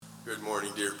Good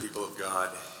morning, dear people of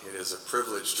God. It is a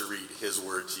privilege to read His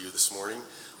Word to you this morning,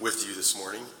 with you this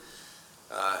morning.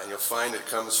 And you'll find it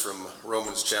comes from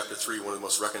Romans chapter 3, one of the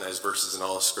most recognized verses in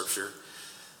all of Scripture.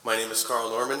 My name is Carl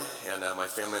Norman, and my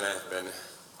family and I have been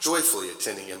joyfully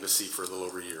attending Embassy for a little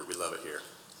over a year. We love it here.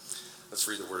 Let's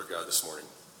read the Word of God this morning.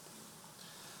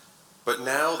 But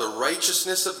now the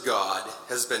righteousness of God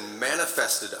has been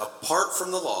manifested apart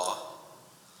from the law,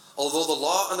 although the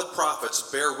law and the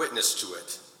prophets bear witness to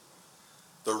it.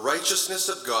 The righteousness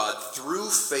of God through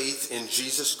faith in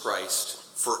Jesus Christ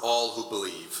for all who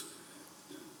believe.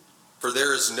 For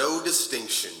there is no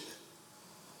distinction,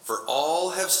 for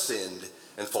all have sinned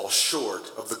and fall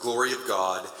short of the glory of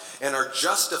God and are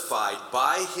justified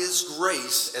by His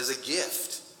grace as a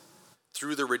gift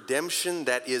through the redemption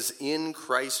that is in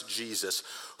Christ Jesus,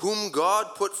 whom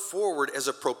God put forward as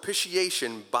a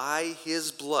propitiation by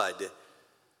His blood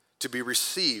to be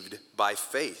received by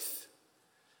faith.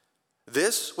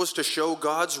 This was to show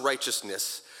God's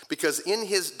righteousness, because in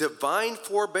His divine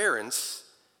forbearance,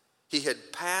 He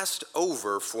had passed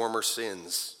over former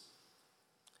sins.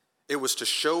 It was to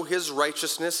show His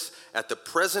righteousness at the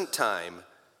present time,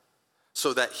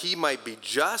 so that He might be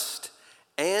just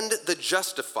and the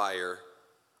justifier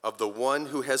of the one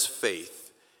who has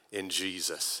faith in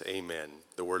Jesus. Amen.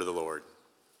 The word of the Lord.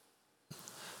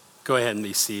 Go ahead and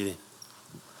be seated.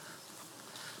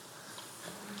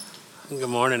 Good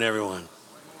morning, everyone.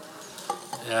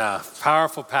 Yeah,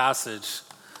 powerful passage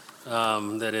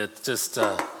that it just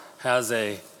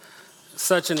has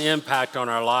such an impact on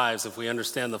our lives if we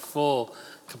understand the full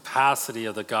capacity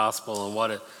of the gospel and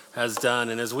what it has done.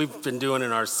 And as we've been doing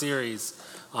in our series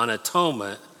on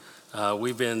atonement,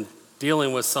 we've been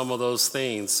dealing with some of those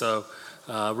things. So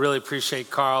really appreciate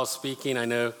Carl speaking,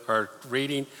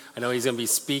 reading. I know he's going to be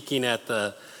speaking at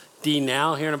the D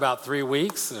Now here in about 3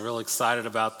 weeks. I'm really excited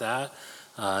about that.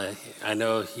 I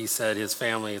know he said his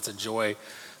family, it's a joy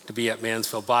to be at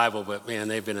Mansfield Bible, but man,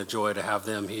 they've been a joy to have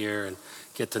them here and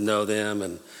get to know them.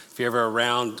 And if you're ever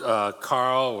around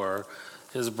Carl or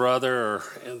his brother or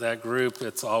in that group,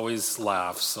 it's always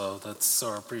laughs. So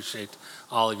I appreciate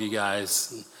all of you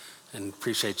guys and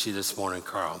appreciate you this morning,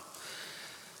 Carl.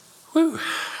 Whew.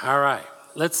 All right.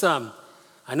 Let's, I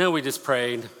know we just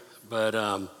prayed, but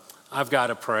I've got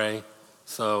to pray.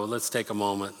 So let's take a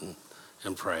moment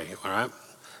and pray, all right?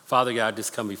 Father God,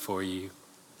 just come before you.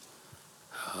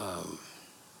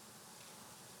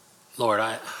 Lord,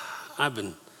 I've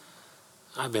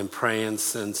been praying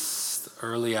since the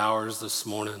early hours this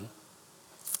morning.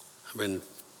 I've been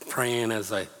praying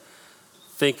as I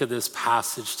think of this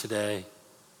passage today.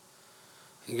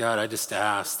 And God, I just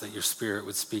ask that your Spirit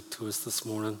would speak to us this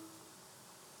morning.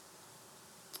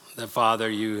 That, Father,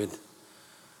 you would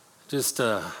just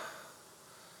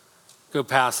go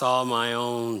past all my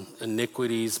own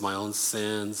iniquities, my own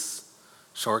sins,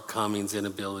 shortcomings,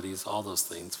 inabilities, all those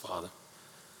things, Father.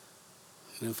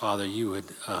 And Father, you would,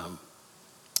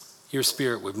 your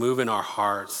Spirit would move in our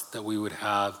hearts, that we would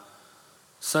have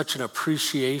such an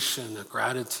appreciation, a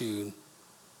gratitude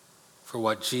for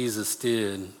what Jesus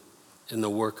did in the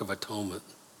work of atonement.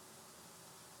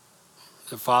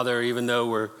 That, Father, even though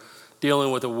we're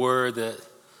dealing with a word that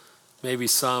maybe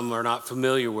some are not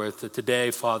familiar with, that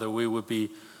today, Father, we would be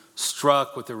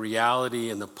struck with the reality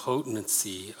and the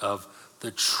potency of the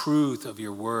truth of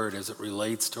your word as it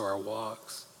relates to our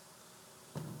walks.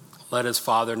 Let us,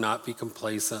 Father, not be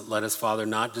complacent. Let us, Father,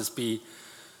 not just be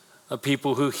a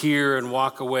people who hear and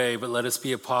walk away, but let us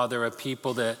be, Father, a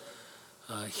people that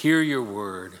hear your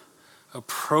word,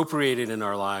 appropriate it in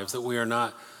our lives, that we are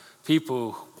not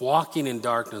people walking in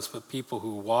darkness, but people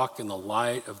who walk in the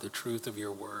light of the truth of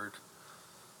your word.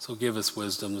 So give us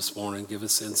wisdom this morning. Give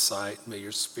us insight. May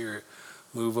your Spirit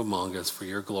move among us for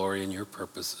your glory and your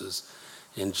purposes.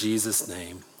 In Jesus'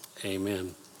 name,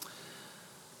 amen.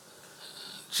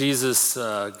 Jesus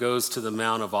goes to the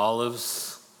Mount of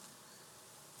Olives.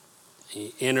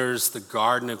 He enters the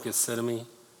Garden of Gethsemane.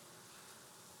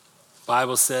 The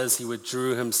Bible says he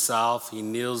withdrew himself. He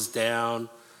kneels down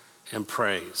and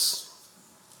prays.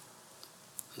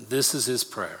 This is his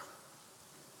prayer.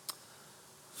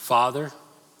 Father,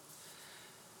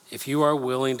 if you are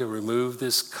willing to remove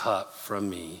this cup from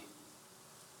me,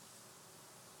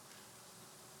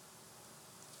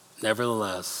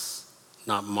 nevertheless,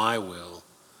 not my will,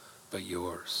 but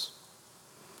yours.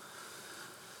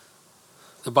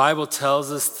 The Bible tells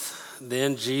us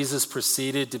then Jesus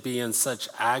proceeded to be in such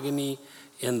agony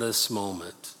in this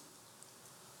moment,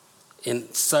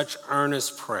 in such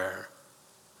earnest prayer.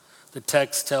 The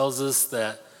text tells us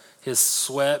that his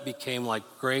sweat became like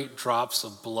great drops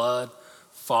of blood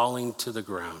falling to the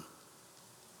ground.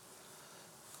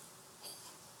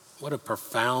 What a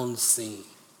profound scene.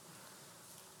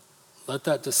 Let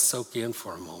that just soak in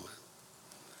for a moment.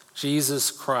 Jesus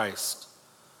Christ,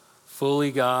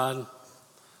 fully God,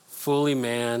 fully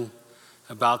man,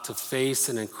 about to face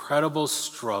an incredible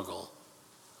struggle.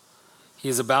 He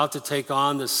is about to take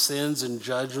on the sins and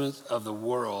judgments of the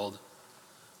world,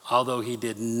 although he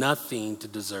did nothing to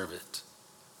deserve it.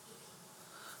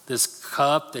 This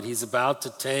cup that he's about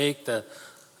to take,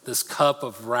 this cup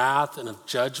of wrath and of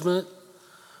judgment,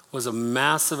 was a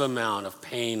massive amount of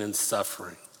pain and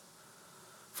suffering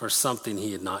for something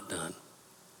he had not done.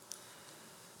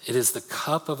 It is the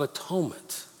cup of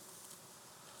atonement.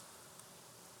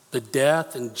 The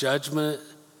death and judgment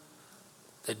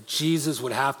that Jesus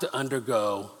would have to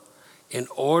undergo in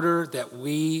order that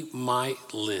we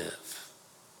might live.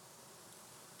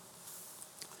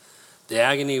 The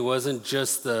agony wasn't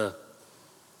just the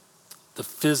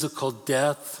physical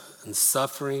death and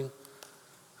suffering,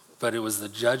 but it was the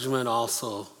judgment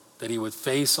also that he would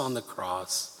face on the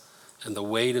cross and the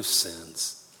weight of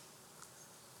sins.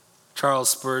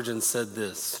 Charles Spurgeon said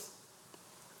this: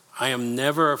 "I am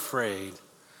never afraid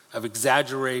of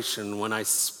exaggeration when I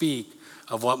speak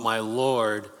of what my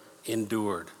Lord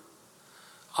endured.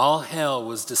 All hell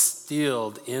was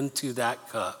distilled into that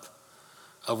cup,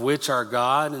 of which our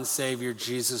God and Savior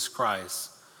Jesus Christ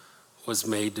was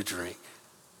made to drink."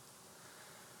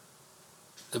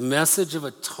 The message of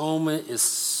atonement is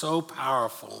so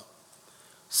powerful,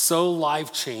 so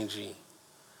life-changing.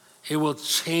 It will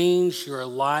change your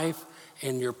life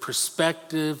and your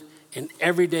perspective in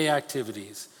everyday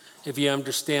activities if you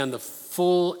understand the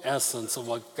full essence of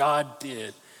what God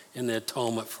did in the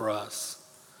atonement for us.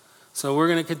 So we're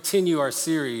going to continue our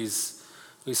series.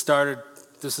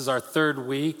 This is our third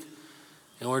week,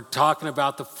 and we're talking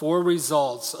about the 4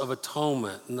 results of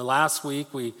atonement. In the last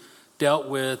week, we dealt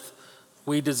with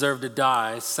we deserve to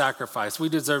die, sacrifice. We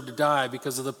deserve to die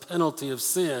because of the penalty of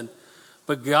sin.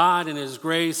 But God, in his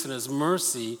grace and his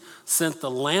mercy, sent the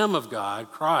Lamb of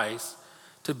God, Christ,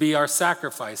 to be our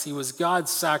sacrifice. He was God's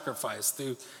sacrifice.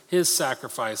 Through his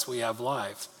sacrifice, we have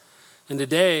life. And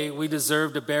today, we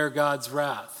deserve to bear God's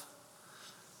wrath,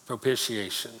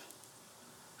 propitiation.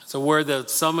 It's a word that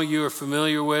some of you are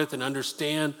familiar with and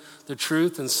understand the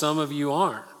truth, and some of you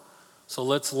aren't. So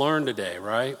let's learn today,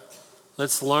 right?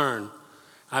 Let's learn.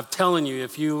 I'm telling you,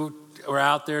 if you were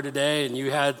out there today and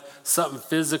you had something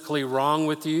physically wrong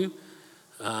with you,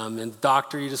 and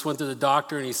you just went to the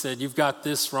doctor and he said, "You've got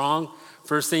this wrong,"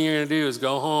 first thing you're going to do is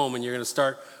go home and you're going to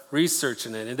start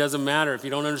researching it. It doesn't matter. If you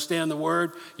don't understand the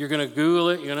word, you're going to Google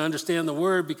it. You're going to understand the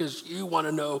word because you want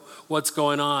to know what's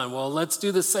going on. Well, let's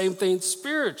do the same thing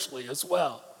spiritually as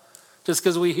well. Just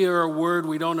because we hear a word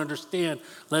we don't understand,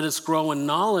 let us grow in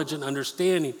knowledge and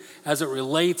understanding as it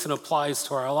relates and applies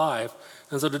to our life.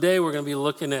 And so today we're going to be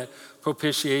looking at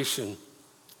propitiation.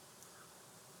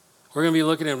 We're going to be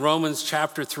looking at Romans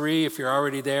chapter 3. If you're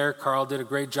already there, Carl did a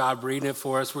great job reading it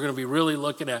for us. We're going to be really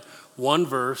looking at one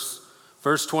verse,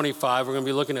 verse 25. We're going to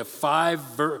be looking at 5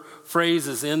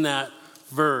 phrases in that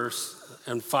verse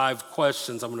and 5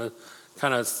 questions. I'm going to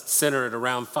kind of center it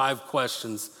around 5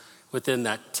 questions within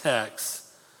that text.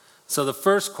 So the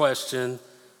first question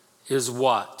is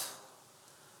what?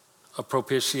 A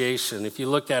propitiation. If you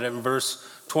look at it in verse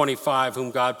 25,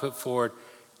 whom God put forward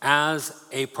as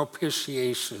a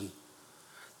propitiation.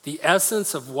 The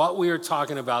essence of what we are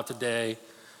talking about today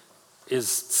is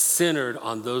centered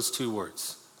on those 2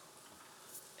 words.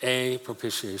 A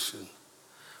propitiation.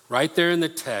 Right there in the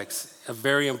text, a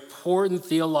very important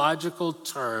theological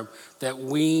term that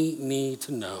we need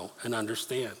to know and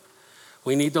understand.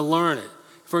 We need to learn it.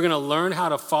 If we're going to learn how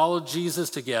to follow Jesus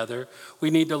together, we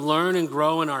need to learn and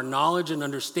grow in our knowledge and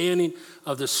understanding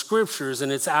of the scriptures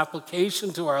and its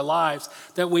application to our lives,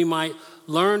 that we might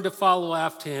learn to follow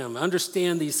after him,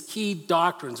 understand these key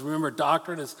doctrines. Remember,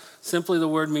 doctrine is simply the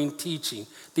word mean teaching.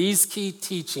 These key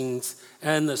teachings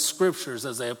and the scriptures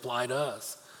as they apply to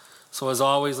us. So as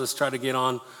always, let's try to get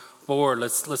on board.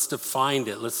 Let's define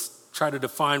it. Let's try to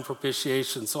define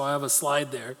propitiation. So I have a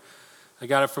slide there. I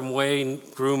got it from Wayne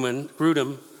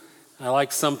Grudem. I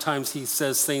like sometimes he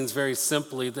says things very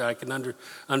simply that I can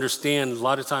understand. A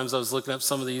lot of times I was looking up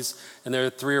some of these and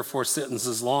they're 3 or 4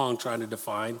 sentences long trying to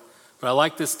define. But I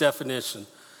like this definition.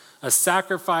 A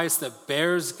sacrifice that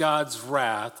bears God's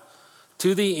wrath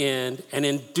to the end, and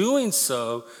in doing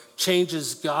so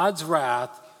changes God's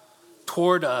wrath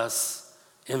toward us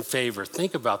in favor.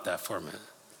 Think about that for a minute.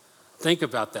 Think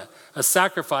about that. A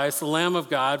sacrifice, the Lamb of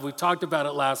God, we talked about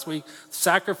it last week,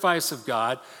 sacrifice of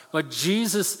God. What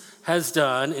Jesus has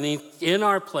done, and in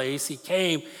our place, he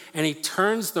came and he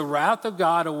turns the wrath of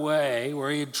God away,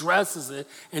 where he addresses it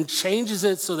and changes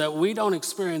it so that we don't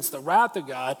experience the wrath of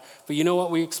God. But you know what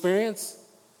we experience?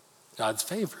 God's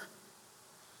favor.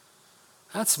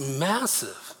 That's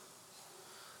massive.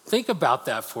 Think about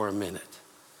that for a minute.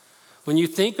 When you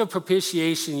think of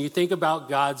propitiation, you think about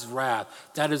God's wrath.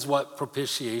 That is what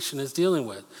propitiation is dealing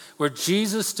with. Where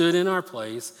Jesus stood in our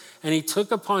place and he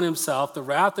took upon himself the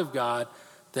wrath of God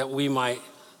that we might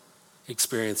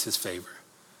experience his favor.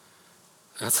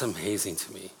 That's amazing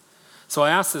to me. So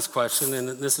I asked this question, and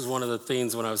this is one of the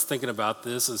things when I was thinking about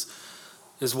this,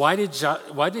 is why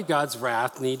did God's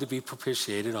wrath need to be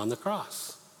propitiated on the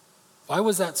cross? Why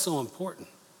was that so important?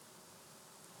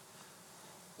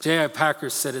 J.I.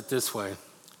 Packer said it this way.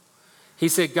 He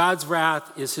said, God's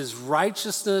wrath is his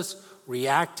righteousness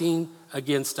reacting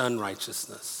against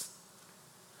unrighteousness.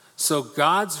 So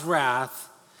God's wrath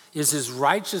is his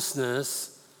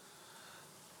righteousness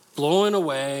blowing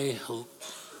away,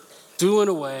 doing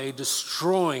away,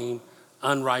 destroying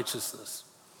unrighteousness.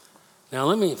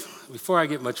 Now before I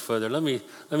get much further, let me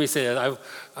say that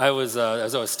I was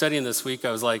as I was studying this week,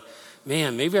 I was like,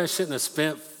 man, maybe I shouldn't have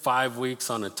spent 5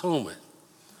 weeks on atonement.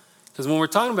 Because when we're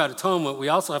talking about atonement, we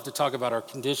also have to talk about our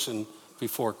condition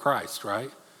before Christ,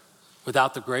 right?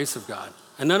 Without the grace of God.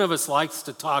 And none of us likes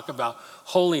to talk about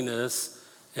holiness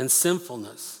and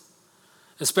sinfulness,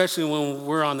 especially when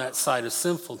we're on that side of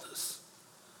sinfulness.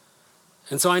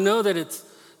 And so I know that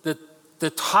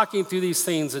that talking through these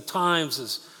things at times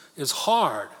is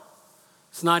hard.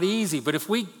 It's not easy. But if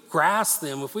we grasp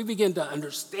them, if we begin to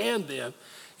understand them,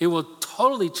 it will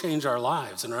totally change our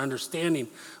lives and our understanding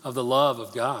of the love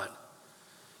of God.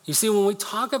 You see, when we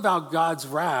talk about God's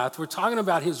wrath, we're talking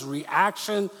about his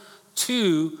reaction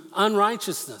to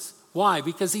unrighteousness. Why?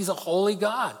 Because he's a holy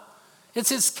God. It's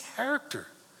his character.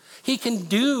 He can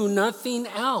do nothing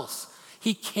else.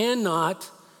 He cannot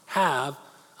have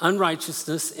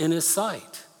unrighteousness in his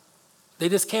sight. They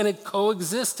just can't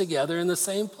coexist together in the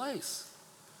same place.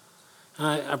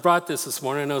 I brought this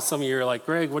morning. I know some of you are like,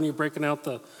 Greg, when are you breaking out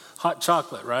the hot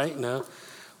chocolate, right? No.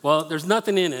 Well, there's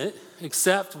nothing in it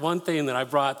except one thing that I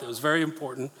brought that was very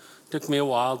important. It took me a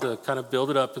while to kind of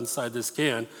build it up inside this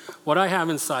can. What I have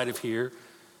inside of here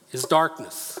is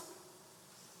darkness.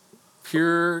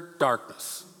 Pure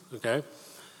darkness, okay?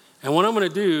 And what I'm going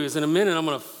to do is in a minute, I'm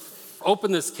going to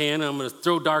open this can and I'm going to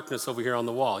throw darkness over here on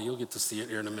the wall. You'll get to see it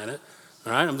here in a minute.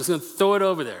 All right, I'm just going to throw it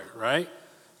over there, right?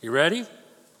 You ready?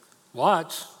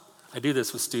 Watch. I do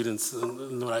this with students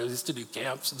when I used to do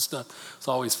camps and stuff. It's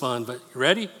always fun, but you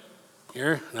ready?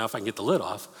 Here, now if I can get the lid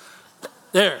off.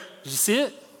 There, did you see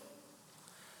it?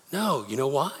 No, you know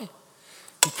why?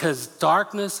 Because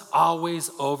light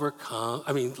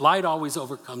always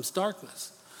overcomes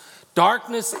darkness.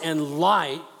 Darkness and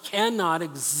light cannot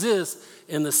exist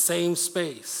in the same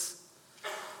space.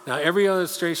 Now, every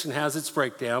illustration has its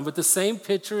breakdown, but the same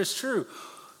picture is true.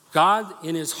 God,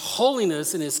 in his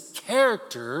holiness and his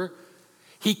character,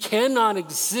 he cannot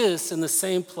exist in the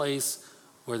same place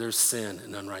where there's sin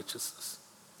and unrighteousness.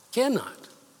 Cannot.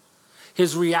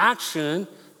 His reaction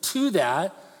to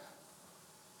that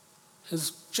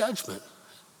is judgment.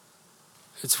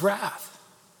 It's wrath.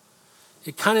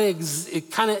 It kind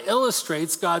of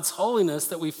illustrates God's holiness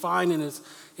that we find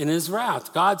in his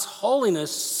wrath. God's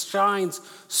holiness shines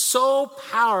so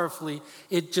powerfully,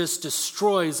 it just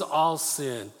destroys all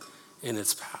sin in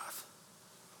its path.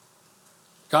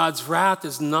 God's wrath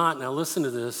is not, now listen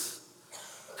to this,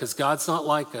 because God's not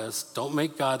like us. Don't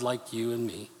make God like you and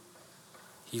me.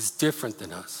 He's different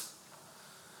than us.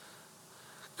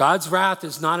 God's wrath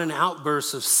is not an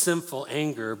outburst of sinful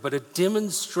anger, but a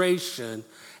demonstration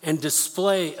and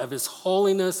display of his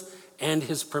holiness and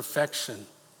his perfection.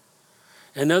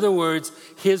 In other words,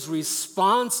 his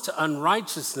response to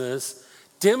unrighteousness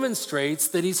demonstrates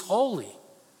that he's holy.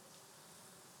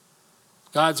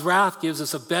 God's wrath gives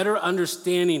us a better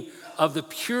understanding of the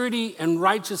purity and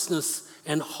righteousness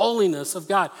and holiness of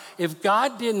God. If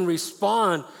God didn't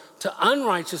respond to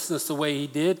unrighteousness the way he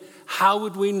did, how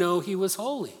would we know he was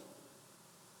holy?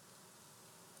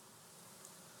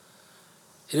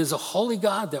 It is a holy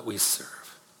God that we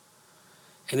serve.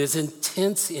 And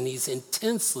he's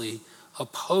intensely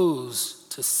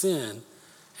opposed to sin,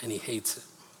 and he hates it.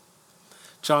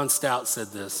 John Stott said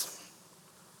this: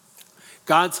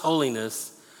 God's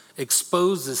holiness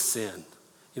exposes sin.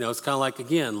 You know, it's kind of like,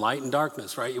 again, light and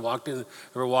darkness, right? You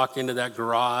ever walk into that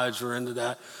garage or into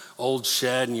that old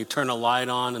shed and you turn a light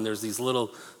on and there's these little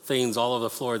things all over the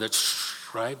floor that,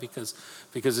 right? Because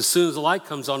because as soon as the light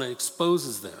comes on, it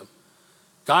exposes them.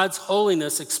 God's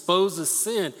holiness exposes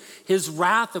sin. His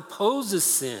wrath opposes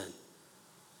sin.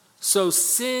 So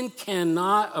sin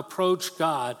cannot approach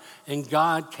God, and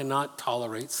God cannot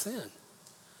tolerate sin.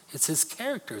 It's his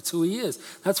character. It's who he is.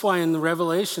 That's why in the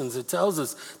Revelations it tells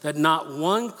us that not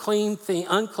one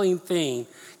unclean thing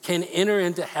can enter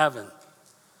into heaven.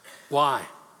 Why?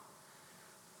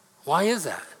 Why is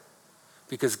that?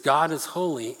 Because God is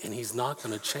holy and he's not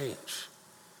going to change.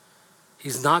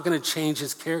 He's not going to change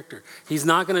his character. He's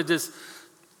not going to just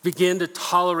begin to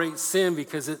tolerate sin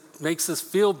because it makes us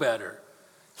feel better.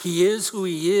 He is who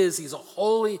he is. He's a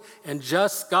holy and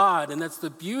just God. And that's the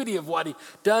beauty of what he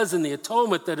does in the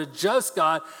atonement, that a just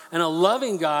God and a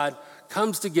loving God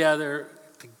comes together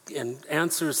and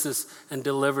answers this and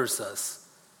delivers us.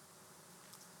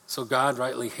 So God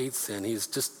rightly hates sin. He's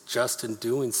just in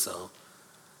doing so.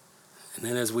 And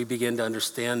then as we begin to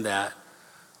understand that,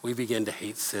 we begin to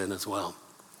hate sin as well.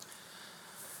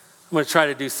 I'm going to try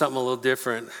to do something a little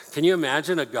different. Can you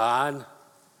imagine a God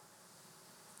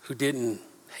who didn't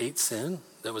hate sin,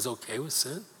 that was okay with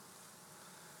sin?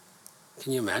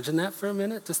 Can you imagine that for a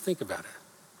minute? Just think about it.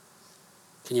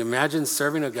 Can you imagine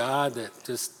serving a God that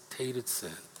just hated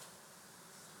sin?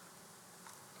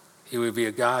 He would be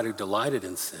a God who delighted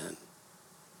in sin.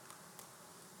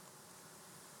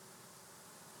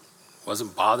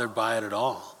 Wasn't bothered by it at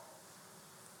all.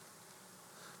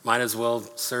 Might as well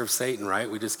serve Satan, right?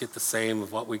 We just get the same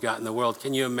of what we got in the world.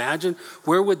 Can you imagine?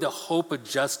 Where would the hope of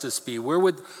justice be? Where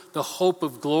would the hope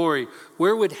of glory?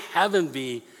 Where would heaven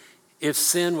be if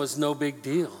sin was no big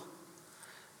deal?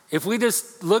 If we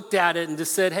just looked at it and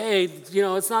just said, hey,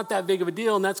 it's not that big of a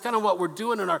deal, and that's kind of what we're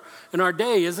doing in our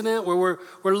day, isn't it? Where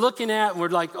we're looking at and we're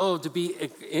like, to be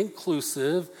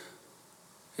inclusive,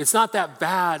 it's not that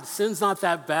bad. Sin's not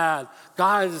that bad.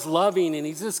 God is loving, and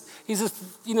he's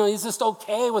just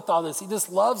okay with all this. He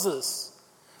just loves us.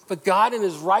 But God, in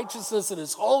his righteousness and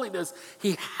his holiness,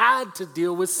 he had to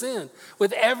deal with sin,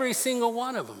 with every single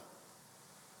one of them.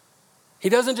 He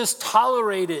doesn't just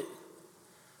tolerate it,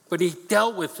 but he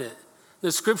dealt with it.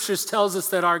 The scriptures tells us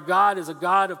that our God is a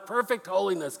God of perfect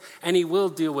holiness, and he will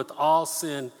deal with all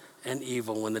sin and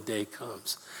evil when the day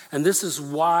comes. And this is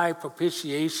why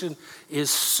propitiation is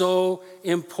so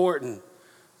important.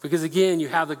 Because again, you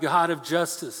have the God of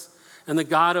justice and the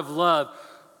God of love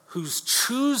who's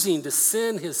choosing to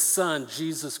send his son,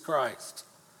 Jesus Christ,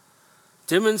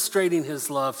 demonstrating his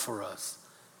love for us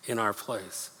in our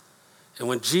place. And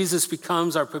when Jesus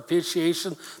becomes our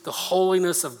propitiation, the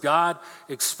holiness of God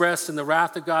expressed in the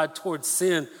wrath of God towards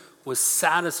sin was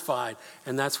satisfied.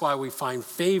 And that's why we find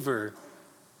favor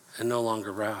and no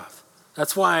longer wrath.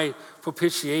 That's why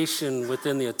propitiation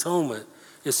within the atonement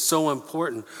is so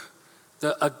important.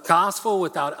 A gospel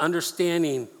without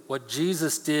understanding what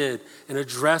Jesus did in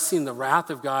addressing the wrath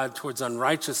of God towards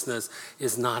unrighteousness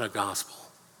is not a gospel.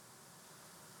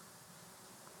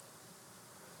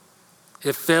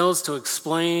 It fails to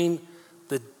explain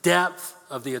the depth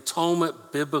of the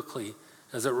atonement biblically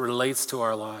as it relates to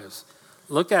our lives.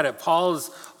 Look at it. Paul is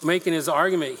making his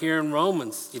argument here in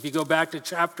Romans. If you go back to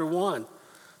chapter 1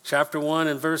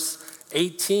 and verse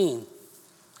 18.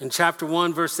 In chapter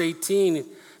 1, verse 18, in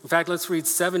fact, let's read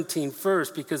 17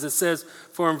 first, because it says,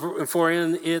 for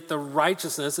in it the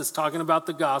righteousness, it's talking about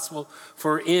the gospel,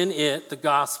 for in it, the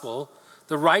gospel,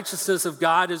 the righteousness of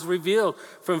God is revealed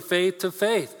from faith to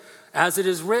faith. As it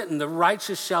is written, the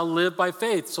righteous shall live by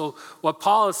faith. So what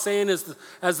Paul is saying is,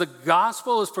 as the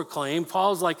gospel is proclaimed,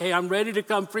 Paul's like, hey, I'm ready to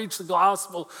come preach the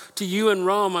gospel to you in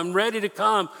Rome. I'm ready to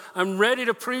come. I'm ready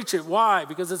to preach it. Why?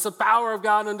 Because it's the power of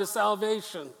God unto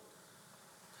salvation.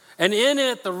 And in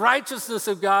it, the righteousness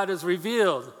of God is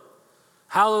revealed.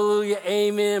 Hallelujah,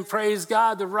 amen, praise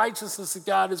God, the righteousness of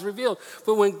God is revealed.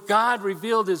 But when God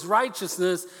revealed his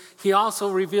righteousness, he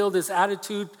also revealed his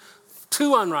attitude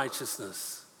to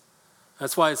unrighteousness.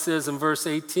 That's why it says in verse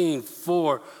 18,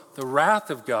 for the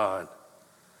wrath of God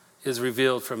is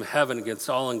revealed from heaven against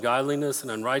all ungodliness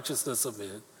and unrighteousness of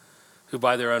men, who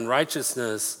by their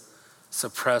unrighteousness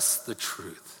suppress the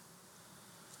truth.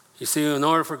 You see, in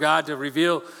order for God to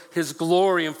reveal his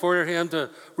glory and for him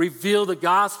to reveal the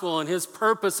gospel and his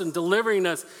purpose in delivering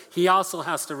us, he also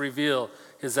has to reveal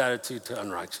his attitude to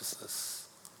unrighteousness.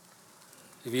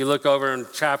 If you look over in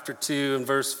chapter 2 and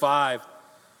verse 5,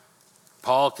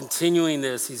 Paul continuing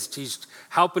this, he's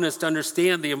helping us to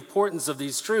understand the importance of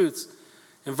these truths.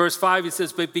 In verse 5, he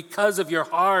says, but because of your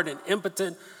hard and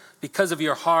impotent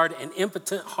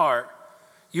heart,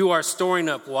 you are storing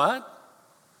up what?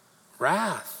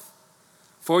 Wrath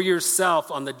for yourself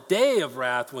on the day of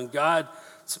wrath when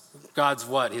God's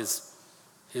what?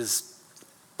 His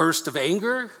burst of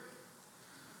anger?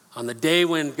 On the day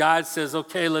when God says,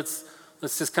 okay, let's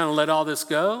just kind of let all this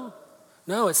go.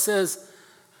 No, it says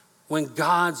when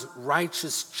God's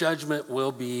righteous judgment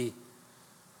will be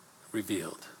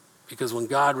revealed. Because when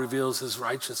God reveals his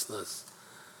righteousness,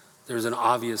 there's an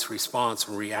obvious response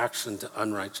and reaction to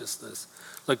unrighteousness.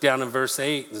 Look down in verse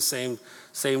 8 in the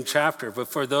same chapter. But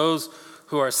for those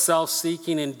who are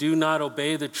self-seeking and do not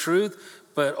obey the truth,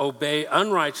 but obey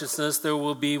unrighteousness, there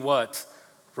will be what?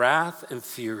 Wrath and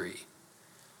fury.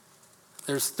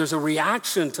 There's a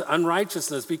reaction to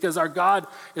unrighteousness because our God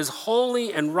is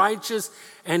holy and righteous,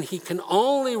 and he can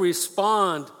only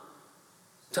respond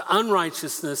to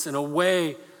unrighteousness in a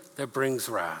way that brings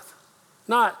wrath.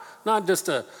 Not just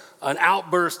an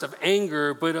outburst of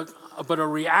anger, but a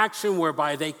reaction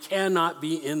whereby they cannot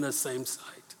be in the same sight.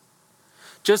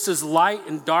 Just as light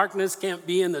and darkness can't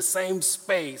be in the same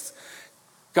space,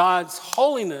 God's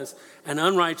holiness and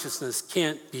unrighteousness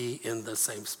can't be in the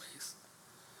same space.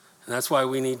 And that's why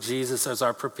we need Jesus as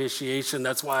our propitiation.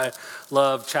 That's why I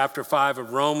love chapter 5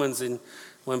 of Romans, and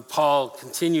when Paul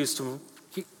continues to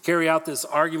carry out this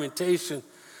argumentation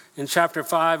in chapter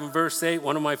 5 and verse 8,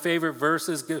 one of my favorite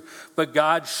verses, but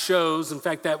God shows, in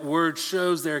fact, that word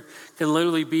shows there can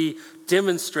literally be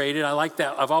demonstrated. I like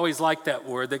that. I've always liked that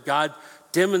word, that God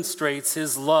demonstrates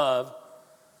his love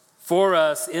for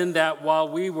us in that while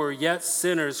we were yet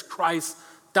sinners, Christ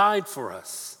died for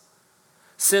us.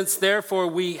 Since therefore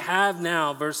we have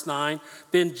now, verse 9,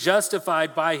 been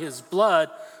justified by his blood,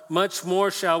 much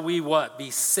more shall we what? Be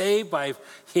saved by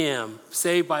him.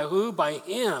 Saved by who? By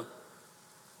him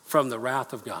from the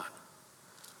wrath of God.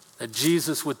 That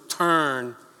Jesus would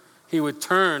turn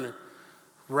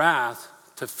wrath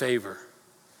to favor.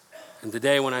 And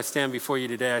today when I stand before you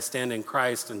today, I stand in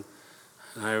Christ and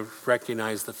I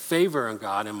recognize the favor of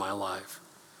God in my life.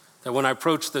 That when I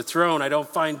approach the throne, I don't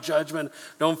find judgment,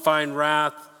 don't find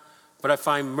wrath, but I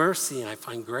find mercy and I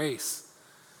find grace.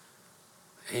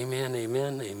 Amen,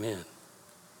 amen, amen.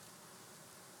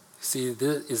 See,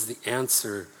 this is the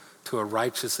answer to a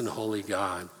righteous and holy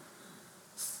God.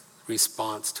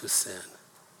 Response to sin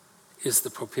is the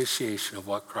propitiation of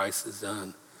what Christ has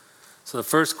done. So the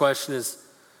first question is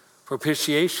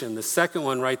propitiation. The second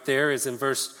one right there is in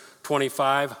verse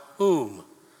 25, whom?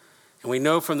 And we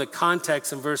know from the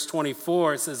context in verse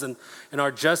 24, it says, and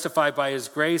are justified by his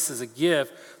grace as a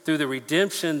gift through the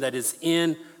redemption that is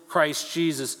in Christ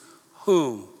Jesus,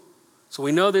 whom? So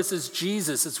we know this is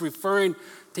Jesus. It's referring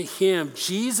to him.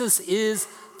 Jesus is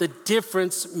the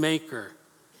difference maker.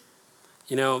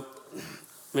 You know,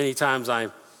 many times I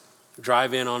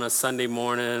drive in on a Sunday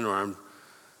morning or I'm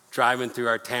driving through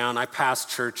our town. I pass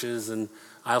churches and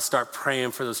I'll start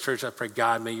praying for those churches. I pray,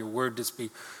 God, may your word just be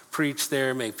preached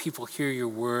there. May people hear your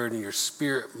word and your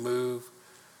spirit move.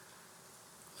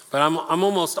 But I'm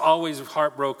almost always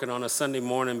heartbroken on a Sunday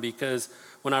morning because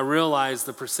when I realize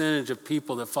the percentage of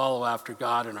people that follow after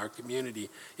God in our community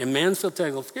in Mansfield,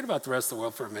 Texas, forget about the rest of the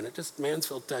world for a minute, just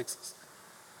Mansfield, Texas.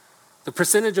 The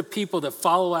percentage of people that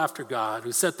follow after God,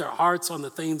 who set their hearts on the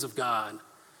things of God,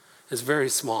 is very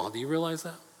small. Do you realize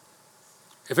that?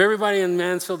 If everybody in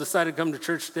Mansfield decided to come to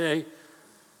church today,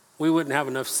 we wouldn't have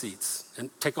enough seats. And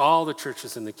take all the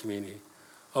churches in the community,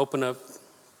 open up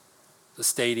the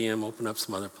stadium, open up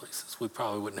some other places. We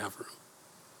probably wouldn't have room.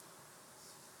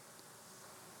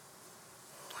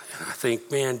 And I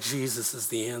think, man, Jesus is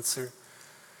the answer.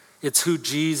 It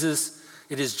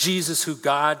is Jesus who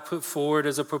God put forward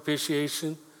as a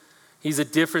propitiation. He's a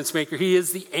difference maker. He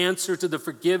is the answer to the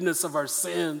forgiveness of our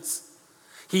sins.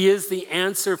 He is the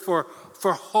answer for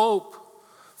hope,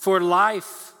 for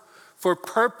life, for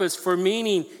purpose, for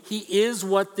meaning. He is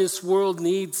what this world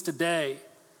needs today.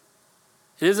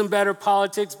 It isn't better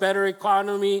politics, better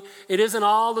economy. It isn't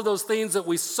all of those things that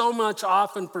we so much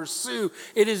often pursue.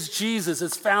 It is Jesus.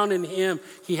 It's found in him.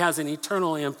 He has an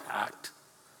eternal impact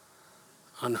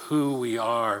on who we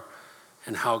are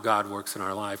and how God works in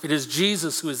our life. It is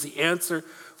Jesus who is the answer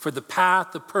for the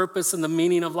path, the purpose, and the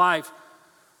meaning of life.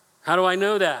 How do I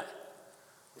know that?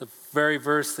 The very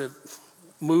verse that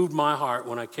moved my heart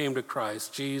when I came to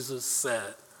Christ. Jesus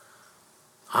said,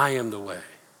 I am the way.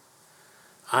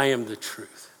 I am the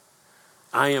truth.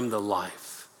 I am the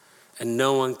life. And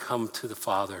no one come to the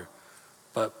Father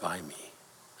but by me.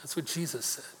 That's what Jesus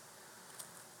said.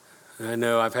 And I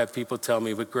know I've had people tell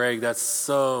me, but Greg, that's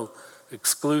so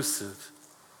exclusive,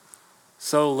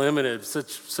 so limited,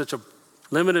 such a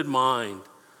limited mind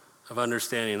of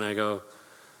understanding. And I go,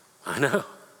 I know,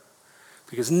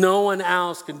 because no one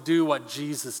else can do what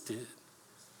Jesus did.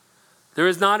 There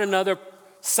is not another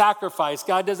sacrifice.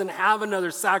 God doesn't have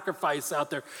another sacrifice out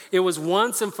there. It was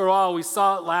once and for all. We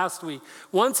saw it last week.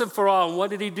 Once and for all. And what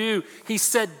did he do? He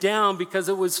sat down because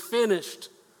it was finished.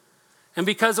 And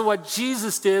because of what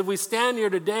Jesus did, we stand here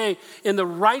today in the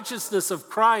righteousness of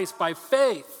Christ by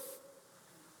faith.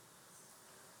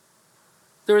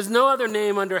 There is no other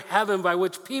name under heaven by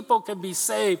which people can be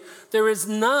saved. There is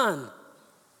none.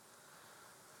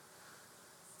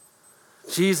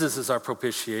 Jesus is our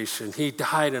propitiation. He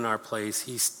died in our place.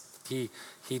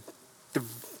 He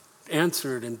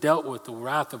answered and dealt with the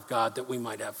wrath of God that we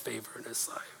might have favor in his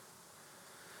sight.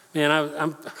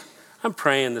 Man, I'm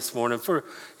praying this morning for,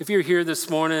 if you're here this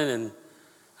morning and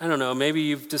I don't know, maybe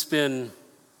you've just been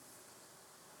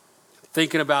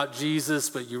thinking about Jesus,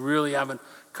 but you really haven't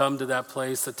come to that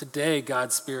place, that today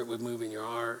God's Spirit would move in your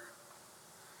heart.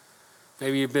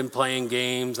 Maybe you've been playing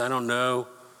games. I don't know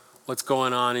what's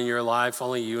going on in your life,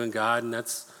 only you and God, and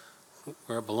that's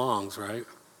where it belongs, right?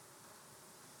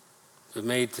 But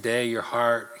may today your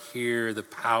heart hear the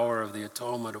power of the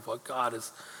atonement of what God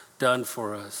has done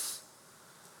for us.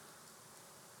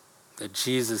 That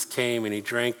Jesus came and he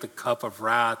drank the cup of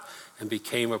wrath and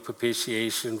became a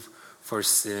propitiation for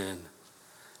sin.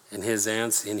 And his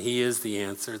answer, and he is the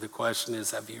answer. The question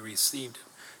is, have you received him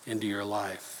into your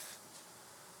life?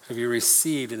 Have you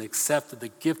received and accepted the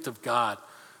gift of God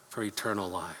for eternal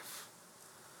life?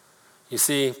 You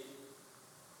see,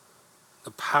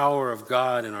 the power of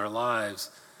God in our lives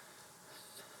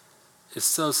is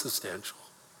so substantial.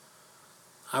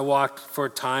 I walked for a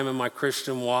time in my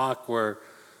Christian walk where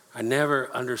I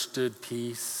never understood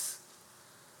peace.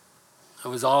 I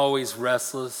was always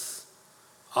restless.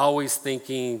 Always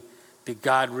thinking, did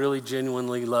God really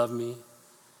genuinely love me?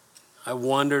 I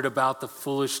wondered about the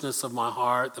foolishness of my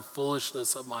heart, the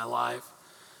foolishness of my life.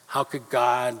 How could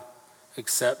God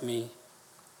accept me?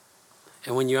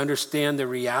 And when you understand the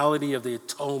reality of the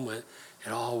atonement,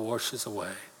 it all washes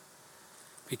away.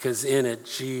 Because in it,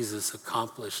 Jesus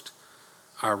accomplished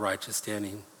our righteous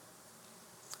standing.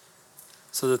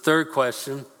 So the third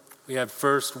question, we had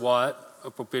first what?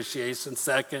 A propitiation.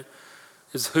 Second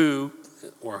is who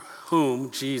or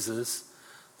whom, Jesus.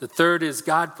 The third is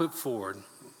God put forward,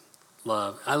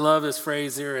 love. I love this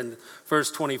phrase here in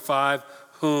verse 25,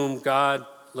 whom God,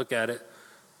 look at it,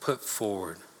 put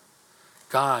forward.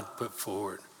 God put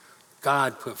forward.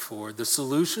 God put forward. The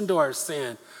solution to our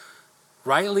sin,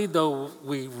 rightly though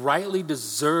we rightly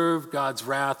deserve God's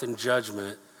wrath and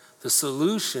judgment, the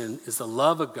solution is the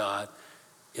love of God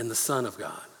in the Son of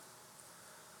God.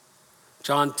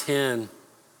 John 10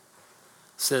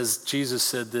 says, Jesus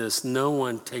said this, no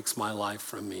one takes my life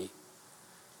from me.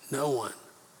 No one.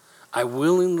 I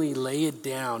willingly lay it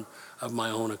down of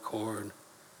my own accord.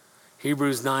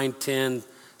 Hebrews 9:10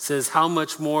 says, how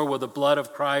much more will the blood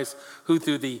of Christ, who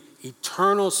through the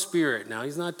eternal Spirit, now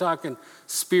he's not talking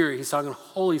Spirit, he's talking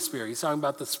Holy Spirit. He's talking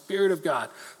about the Spirit of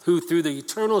God, who through the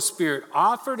eternal Spirit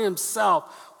offered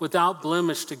himself without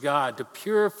blemish to God to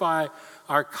purify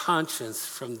our conscience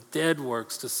from dead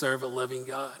works to serve a living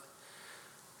God.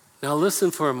 Now listen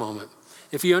for a moment.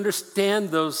 If you understand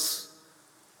those,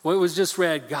 what was just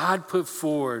read, God put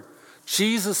forward,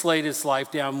 Jesus laid his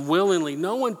life down willingly.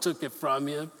 No one took it from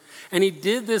him. And he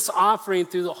did this offering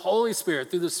through the Holy Spirit,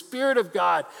 through the Spirit of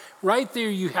God. Right there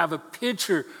you have a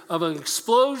picture of an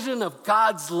explosion of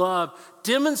God's love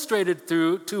demonstrated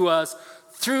to us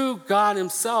through God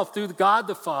himself, through God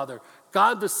the Father,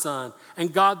 God the Son,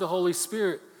 and God the Holy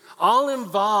Spirit. All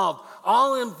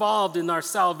involved in our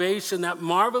salvation, that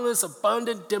marvelous,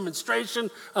 abundant demonstration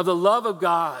of the love of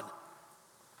God.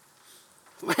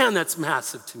 Man, that's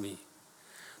massive to me.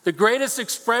 The greatest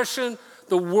expression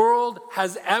the world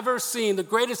has ever seen, the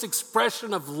greatest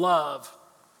expression of love.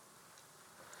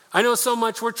 I know so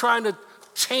much we're trying to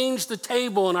change the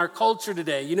table in our culture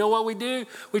today. You know what we do?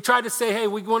 We try to say, hey,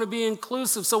 we want to be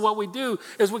inclusive. So what we do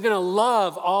is we're going to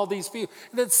love all these people.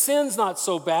 That sin's not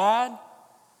so bad.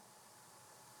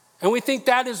 And we think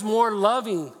that is more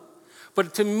loving.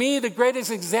 But to me, the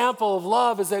greatest example of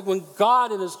love is that when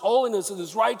God in his holiness and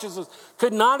his righteousness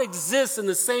could not exist in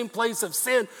the same place of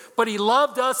sin, but he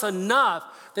loved us enough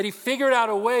that he figured out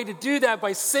a way to do that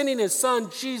by sending his son,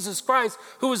 Jesus Christ,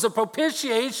 who was a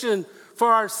propitiation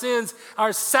for our sins,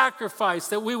 our sacrifice,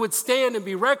 that we would stand and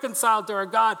be reconciled to our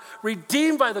God,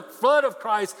 redeemed by the blood of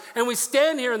Christ, and we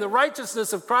stand here in the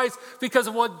righteousness of Christ because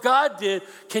of what God did.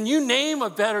 Can you name a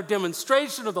better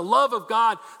demonstration of the love of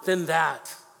God than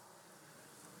that?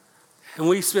 And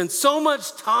we spend so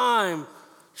much time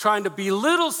trying to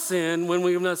belittle sin when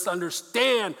we must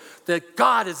understand that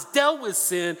God has dealt with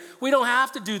sin. We don't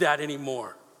have to do that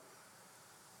anymore.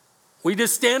 We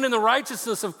just stand in the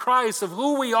righteousness of Christ, of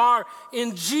who we are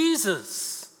in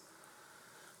Jesus.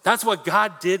 That's what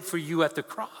God did for you at the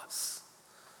cross.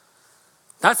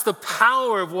 That's the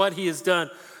power of what he has done.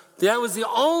 That was the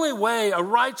only way a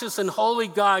righteous and holy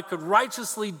God could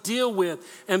righteously deal with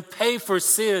and pay for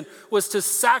sin, was the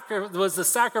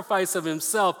sacrifice of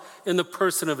himself in the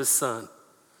person of his son.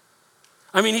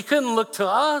 I mean, he couldn't look to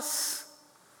us.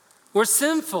 We're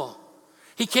sinful.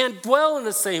 He can't dwell in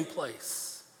the same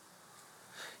place.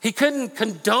 He couldn't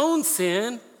condone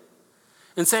sin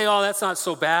and say, oh, that's not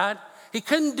so bad. He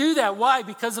couldn't do that. Why?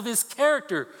 Because of his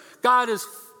character. God is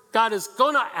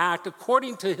going to act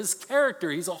according to his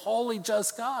character. He's a holy,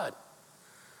 just God.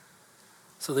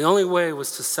 So the only way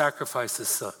was to sacrifice his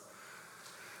son.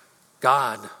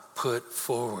 God put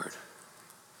forward.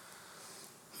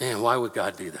 Man, why would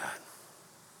God do that?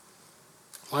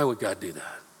 Why would God do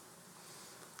that?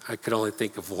 I could only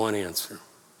think of one answer.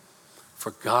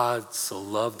 For God so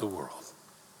loved the world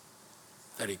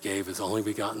that he gave his only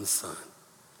begotten Son,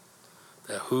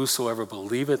 that whosoever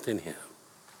believeth in him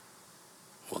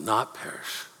will not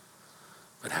perish,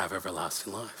 but have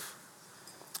everlasting life.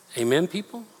 Amen,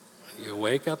 people? Are you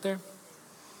awake out there?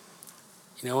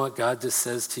 You know what? God just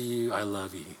says to you, I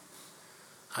love you.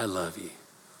 I love you.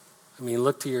 I mean,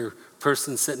 look to your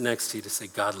person sitting next to you to say,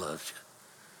 God loves you.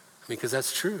 I mean, because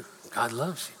that's true. God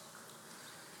loves you.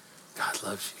 God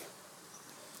loves you.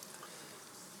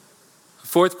 The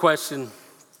fourth question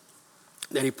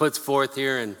that he puts forth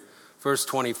here in verse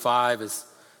 25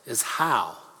 is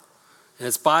how? And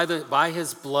it's by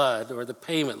his blood, or the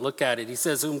payment. Look at it. He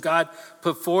says, whom God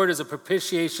put forward as a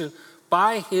propitiation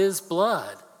by his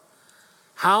blood.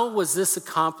 How was this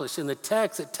accomplished? In the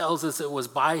text, it tells us it was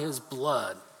by his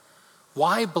blood.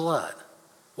 Why blood?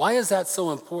 Why is that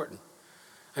so important?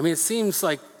 I mean, it seems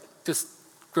like just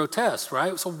grotesque,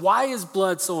 right? So why is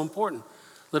blood so important?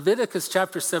 Leviticus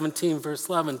chapter 17, verse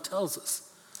 11 tells us.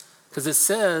 Because it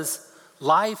says,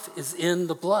 life is in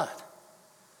the blood.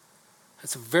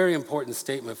 That's a very important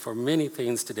statement for many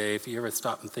things today, if you ever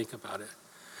stop and think about it.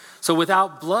 So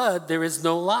without blood, there is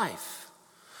no life.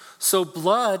 So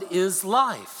blood is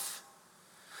life.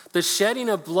 The shedding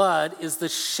of blood is the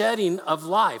shedding of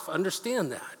life.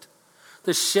 Understand that.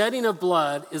 The shedding of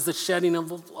blood is the shedding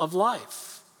of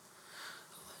life.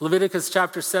 Leviticus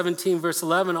chapter 17, verse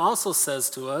 11 also says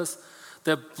to us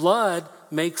that blood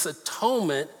makes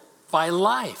atonement by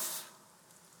life.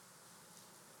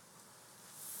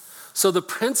 So the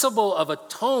principle of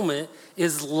atonement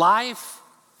is life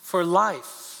for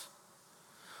life.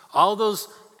 All those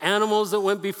animals that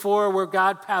went before where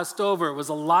God passed over, it was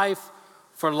a life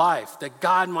for life, that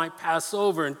God might pass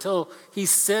over until he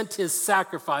sent his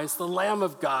sacrifice, the Lamb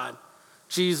of God,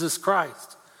 Jesus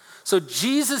Christ. So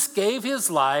Jesus gave his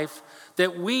life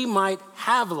that we might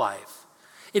have life.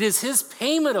 It is his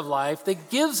payment of life that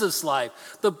gives us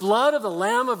life. The blood of the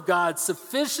Lamb of God,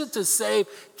 sufficient to save,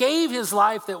 gave his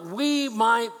life that we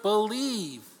might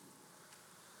believe.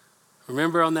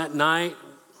 Remember on that night,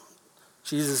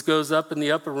 Jesus goes up in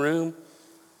the upper room,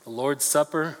 the Lord's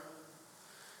Supper.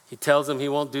 He tells them he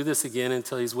won't do this again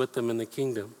until he's with them in the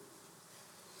kingdom.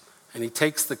 And he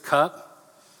takes the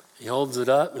cup, he holds it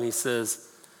up, and he says,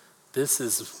 this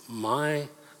is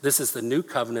the new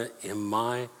covenant in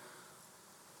my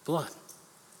blood.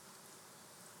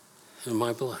 In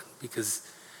my blood. Because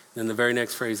then the very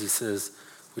next phrase he says,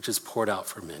 which is poured out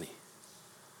for many.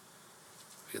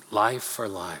 Life for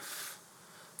life.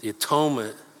 The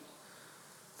atonement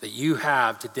that you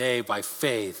have today by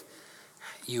faith,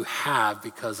 you have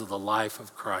because of the life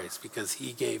of Christ, because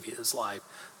he gave his life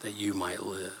that you might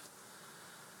live.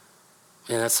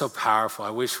 Man, that's so powerful. I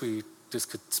wish we just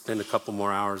could spend a couple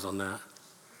more hours on that.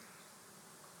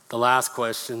 The last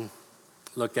question,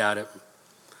 look at it.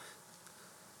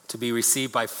 To be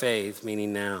received by faith,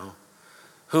 meaning now,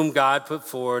 whom God put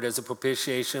forward as a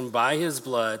propitiation by his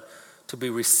blood to be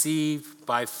received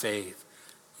by faith.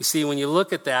 You see, when you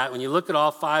look at that, when you look at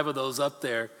all five of those up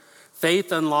there,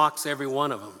 faith unlocks every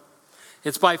one of them.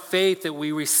 It's by faith that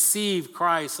we receive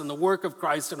Christ and the work of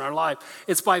Christ in our life.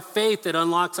 It's by faith that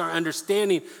unlocks our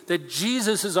understanding that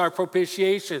Jesus is our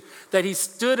propitiation, that he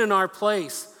stood in our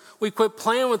place. We quit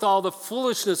playing with all the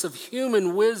foolishness of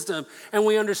human wisdom, and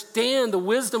we understand the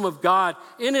wisdom of God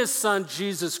in his Son,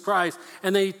 Jesus Christ,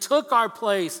 and that he took our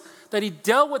place, that he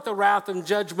dealt with the wrath and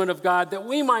judgment of God, that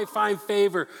we might find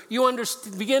favor. You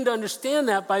begin to understand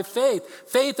that by faith.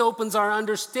 Faith opens our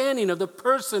understanding of the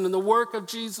person and the work of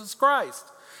Jesus Christ,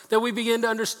 that we begin to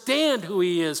understand who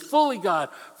he is, fully God,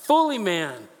 fully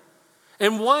man.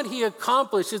 and what he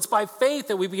accomplished. It's by faith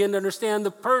that we begin to understand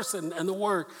the person and the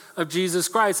work of Jesus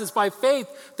Christ. It's by faith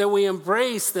that we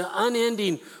embrace the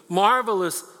unending,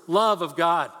 marvelous love of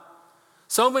God.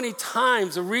 So many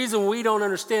times, the reason we don't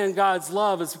understand God's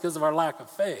love is because of our lack of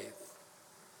faith.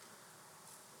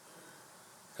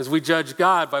 Because we judge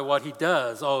God by what he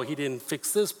does. Oh, he didn't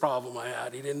fix this problem I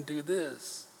had. He didn't do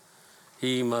this.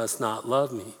 He must not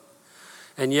love me.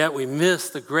 And yet we miss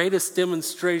the greatest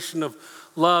demonstration of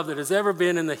love that has ever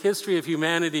been in the history of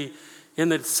humanity, in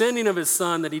the sending of his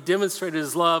son, that he demonstrated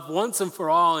his love once and for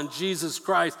all in Jesus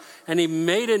Christ, and he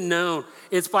made it known.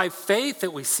 It's by faith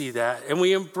that we see that, and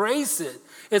we embrace it.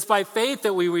 It's by faith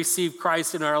that we receive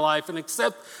Christ in our life and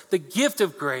accept the gift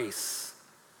of grace,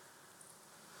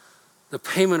 the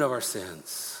payment of our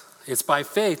sins. It's by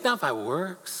faith, not by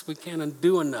works. We can't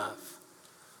do enough,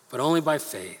 but only by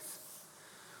faith.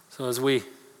 So as we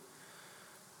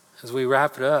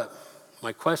wrap it up,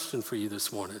 my question for you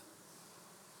this morning,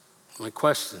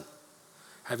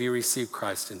 have you received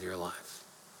Christ into your life?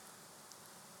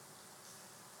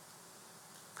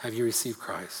 Have you received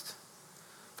Christ?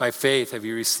 By faith, have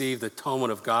you received the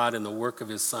atonement of God and the work of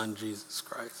his son, Jesus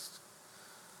Christ?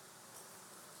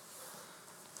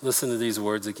 Listen to these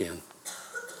words again.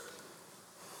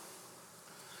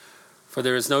 For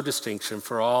there is no distinction,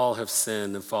 for all have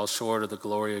sinned and fall short of the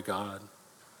glory of God,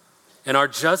 and are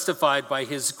justified by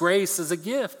his grace as a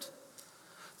gift,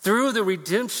 through the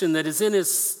redemption that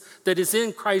is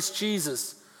in Christ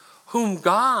Jesus, whom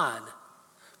God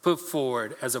put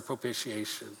forward as a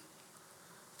propitiation,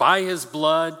 by his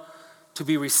blood, to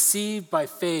be received by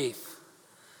faith.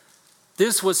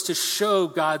 This was to show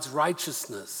God's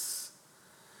righteousness,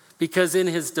 because in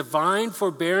his divine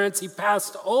forbearance he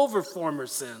passed over former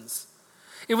sins.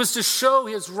 It was to show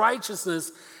his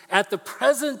righteousness at the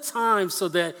present time so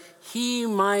that he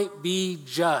might be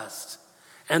just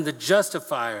and the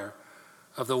justifier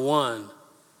of the one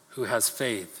who has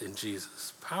faith in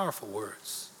Jesus. Powerful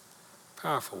words.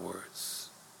 Powerful words.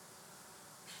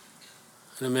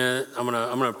 In a minute, I'm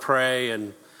gonna pray,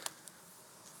 and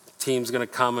the team's gonna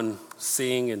come and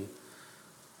sing, and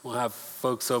we'll have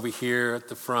folks over here at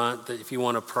the front that if you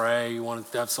want to pray, you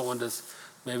want to have someone just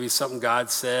maybe something God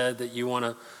said that you want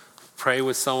to pray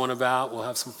with someone about. We'll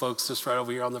have some folks just right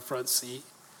over here on the front seat.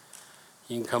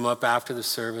 You can come up after the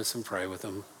service and pray with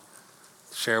them.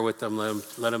 Share with them.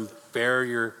 Let them bear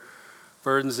your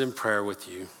burdens in prayer with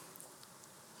you.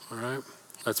 All right?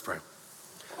 Let's pray.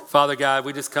 Father God,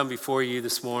 we just come before you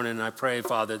this morning, and I pray,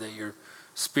 Father, that your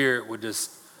Spirit would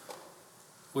just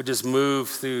move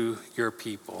through your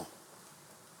people.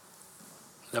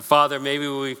 That, Father, maybe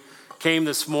we came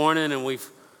this morning and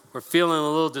we're feeling a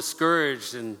little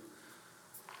discouraged, and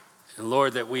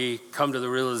Lord, that we come to the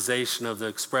realization of the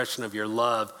expression of your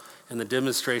love and the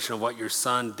demonstration of what your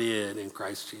Son did in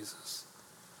Christ Jesus.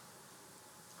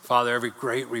 Father, every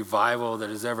great revival that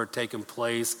has ever taken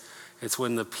place, it's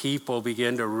when the people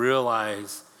begin to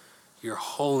realize your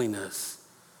holiness,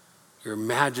 your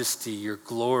majesty, your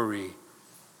glory,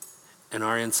 and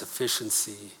our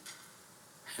insufficiency.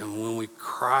 And when we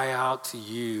cry out to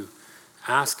you,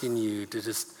 asking you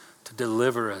to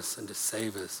deliver us and to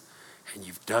save us, and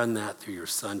you've done that through your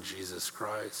Son, Jesus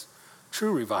Christ,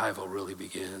 true revival really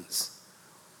begins.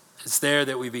 It's there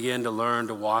that we begin to learn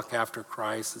to walk after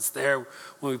Christ. It's there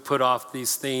when we put off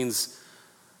these things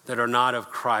that are not of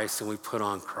Christ and we put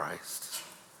on Christ.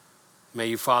 May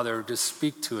you, Father, just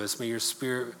speak to us. May your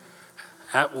Spirit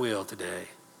at will today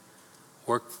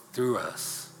work through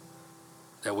us,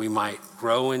 that we might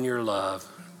grow in your love,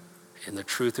 in the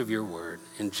truth of your word.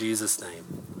 In Jesus'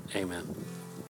 name, amen.